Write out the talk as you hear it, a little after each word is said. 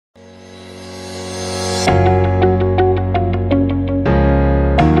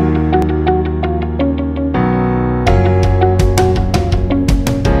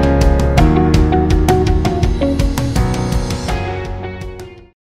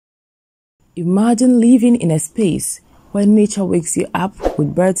Imagine living in a space where nature wakes you up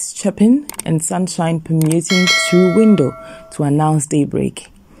with birds chirping and sunshine permeating through window to announce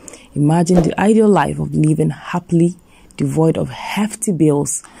daybreak. Imagine the ideal life of living happily, devoid of hefty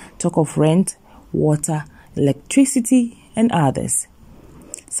bills, talk of rent, water, electricity, and others.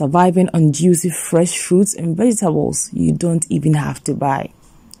 Surviving on juicy fresh fruits and vegetables you don't even have to buy.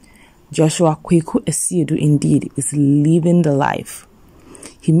 Joshua Kwaku Asiedu indeed is living the life.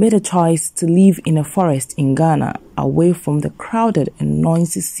 He made a choice to live in a forest in Ghana, away from the crowded and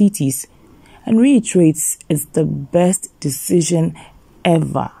noisy cities, and reiterates it's the best decision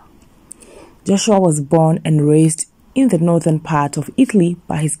ever. Joshua was born and raised in the northern part of Italy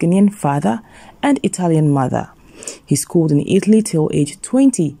by his Ghanaian father and Italian mother. He schooled in Italy till age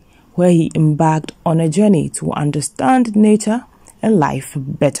 20, where he embarked on a journey to understand nature and life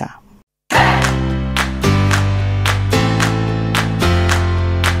better.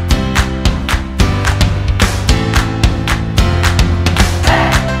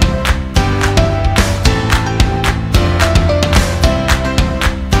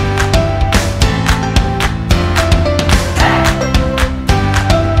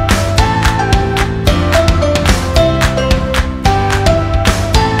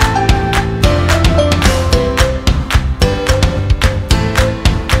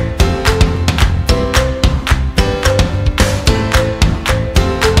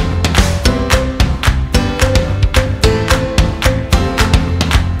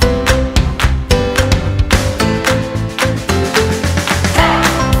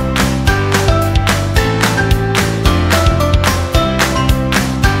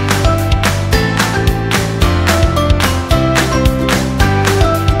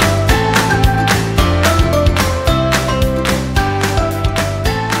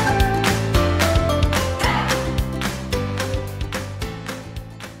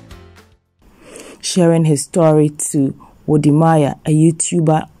 Sharing his story to Wodimaya, a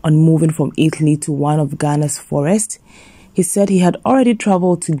YouTuber on moving from Italy to one of Ghana's forests, he said he had already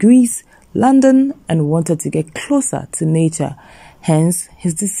traveled to Greece, London, and wanted to get closer to nature, hence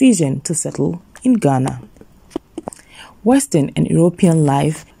his decision to settle in Ghana. Western and European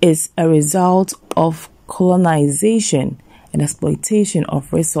life is a result of colonization and exploitation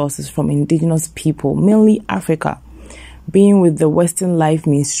of resources from indigenous people, mainly Africa. Being with the Western life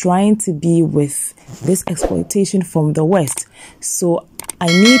means trying to be with this exploitation from the West. So I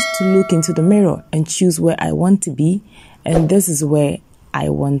need to look into the mirror and choose where I want to be, and this is where I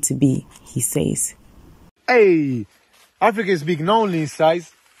want to be, he says. Hey, Africa is big not only in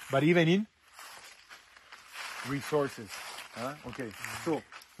size, but even in resources. Okay, so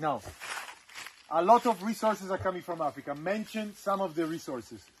now, a lot of resources are coming from Africa. Mention some of the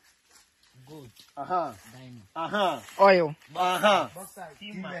resources. Gold. Diamond. Oil.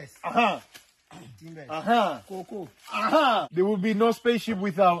 Timbers. Timbers. Cocoa. There will be no spaceship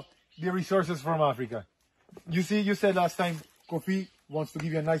without the resources from Africa. You see, you said last time, Kofi wants to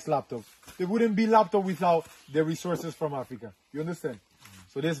give you a nice laptop. There wouldn't be laptop without the resources from Africa. You understand?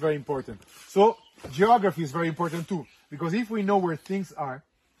 So that's very important. So geography is very important too, because if we know where things are,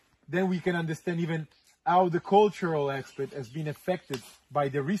 then we can understand even how the cultural aspect has been affected by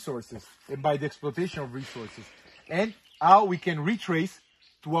the resources and by the exploitation of resources, and how we can retrace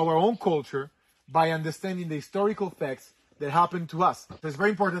to our own culture by understanding the historical facts that happened to us. So it's very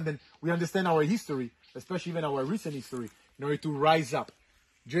important that we understand our history, especially even our recent history, in order to rise up,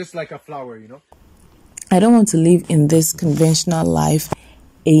 just like a flower, you know. I don't want to live in this conventional life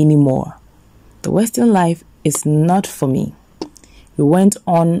anymore. The Western life is not for me. We went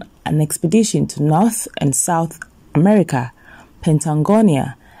on an expedition to North and South America,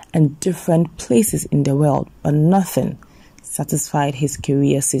 Patagonia, and different places in the world, but nothing satisfied his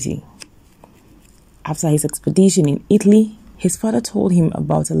curiosity. After his expedition in Italy, his father told him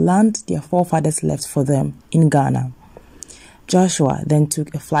about a land their forefathers left for them in Ghana. Joshua then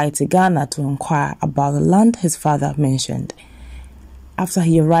took a flight to Ghana to inquire about the land his father mentioned. After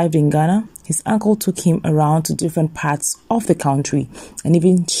he arrived in Ghana, his uncle took him around to different parts of the country and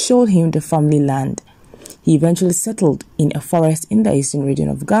even showed him the family land. He eventually settled in a forest in the eastern region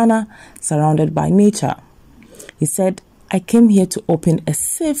of Ghana, surrounded by nature. He said, "I came here to open a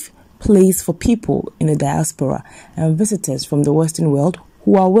safe place for people in the diaspora and visitors from the Western world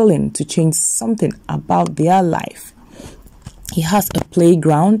who are willing to change something about their life." He has a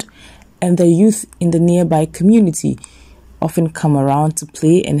playground, and the youth in the nearby community often come around to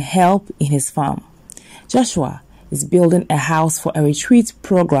play and help in his farm. Joshua is building a house for a retreat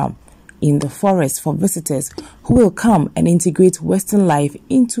program in the forest for visitors who will come and integrate Western life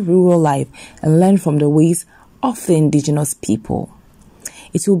into rural life and learn from the ways of the indigenous people.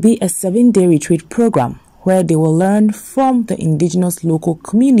 It will be a 7-day retreat program where they will learn from the indigenous local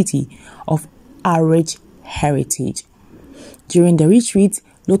community of our rich heritage. During the retreat,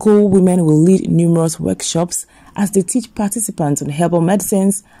 local women will lead numerous workshops as they teach participants on herbal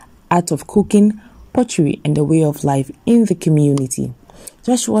medicines, art of cooking, pottery, and the way of life in the community.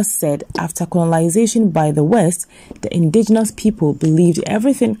 Joshua said after colonization by the West, the indigenous people believed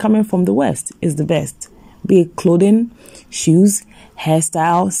everything coming from the West is the best, be it clothing, shoes,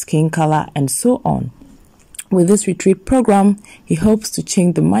 hairstyle, skin color, and so on. With this retreat program, he hopes to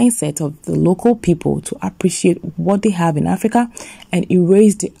change the mindset of the local people to appreciate what they have in Africa and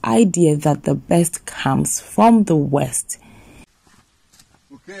erase the idea that the best comes from the West.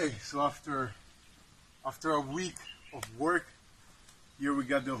 Okay, so after a week of work, here we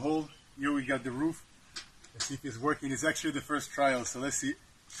got the hole, here we got the roof. Let's see if it's working. It's actually the first trial, so let's see.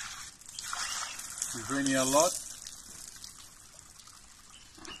 It's raining a lot.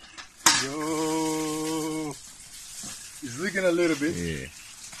 Yo, it's leaking a little bit. Yeah.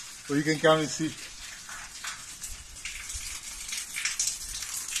 So you can come and see.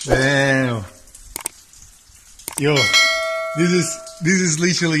 Damn. Yo, this is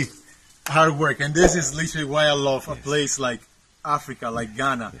literally hard work, and this is literally why I love a place like Africa, like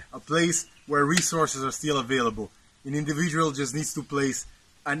Ghana, a place where resources are still available. An individual just needs to place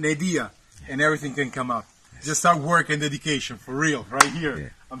an idea, and everything can come out. Just hard work and dedication, for real, right here. Yeah.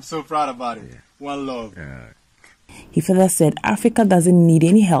 I'm so proud about it. Yeah. One love. He further said Africa doesn't need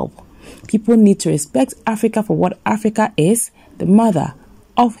any help. People need to respect Africa for what Africa is, the mother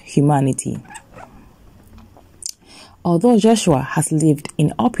of humanity. Although Joshua has lived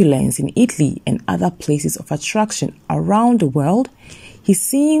in opulence in Italy and other places of attraction around the world, he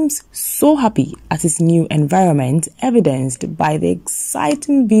seems so happy at his new environment, evidenced by the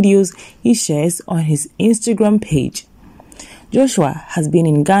exciting videos he shares on his Instagram page. Joshua has been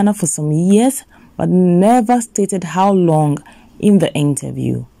in Ghana for some years, but never stated how long in the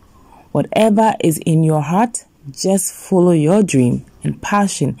interview. Whatever is in your heart, just follow your dream and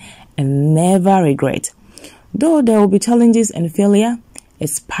passion and never regret. Though there will be challenges and failure,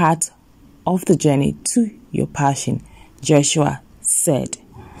 it's part of the journey to your passion, Joshua said.